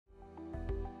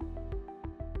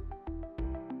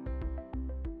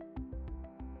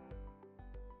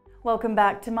Welcome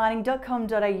back to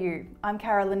mining.com.au. I'm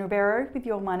Carolyn Ribeiro with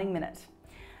your Mining Minute.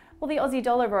 Well, the Aussie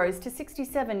dollar rose to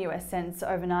 67 US cents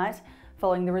overnight,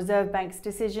 following the Reserve Bank's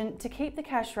decision to keep the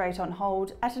cash rate on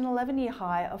hold at an 11-year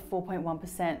high of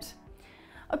 4.1%.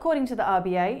 According to the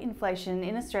RBA, inflation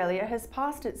in Australia has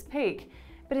passed its peak,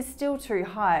 but is still too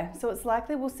high, so it's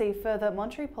likely we'll see further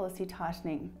monetary policy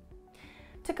tightening.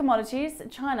 To commodities,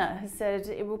 China has said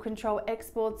it will control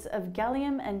exports of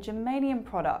gallium and germanium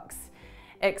products.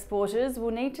 Exporters will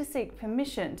need to seek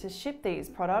permission to ship these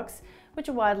products, which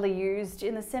are widely used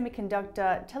in the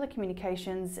semiconductor,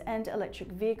 telecommunications and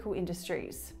electric vehicle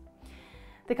industries.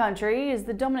 The country is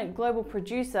the dominant global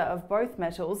producer of both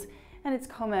metals, and its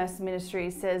Commerce Ministry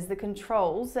says the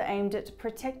controls are aimed at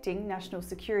protecting national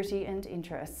security and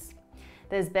interests.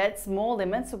 There's bets more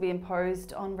limits will be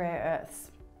imposed on rare earths.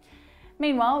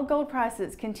 Meanwhile, gold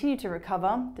prices continue to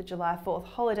recover. The July 4th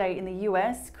holiday in the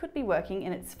US could be working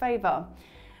in its favour.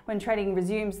 When trading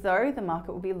resumes though, the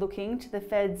market will be looking to the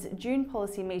Fed's June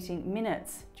policy meeting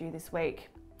minutes due this week.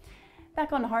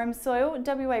 Back on home soil,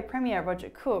 WA Premier Roger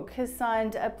Cook has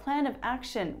signed a plan of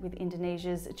action with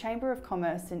Indonesia's Chamber of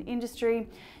Commerce and Industry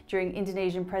during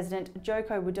Indonesian President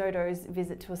Joko Widodo's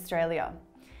visit to Australia.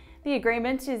 The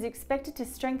agreement is expected to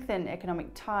strengthen economic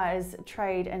ties,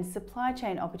 trade and supply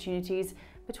chain opportunities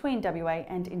between WA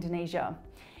and Indonesia.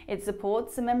 It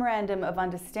supports a memorandum of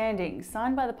understanding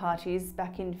signed by the parties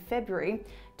back in February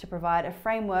to provide a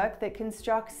framework that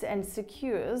constructs and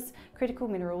secures critical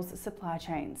minerals supply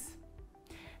chains.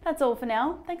 That's all for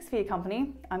now. Thanks for your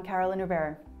company. I'm Carolyn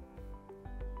Ribeiro.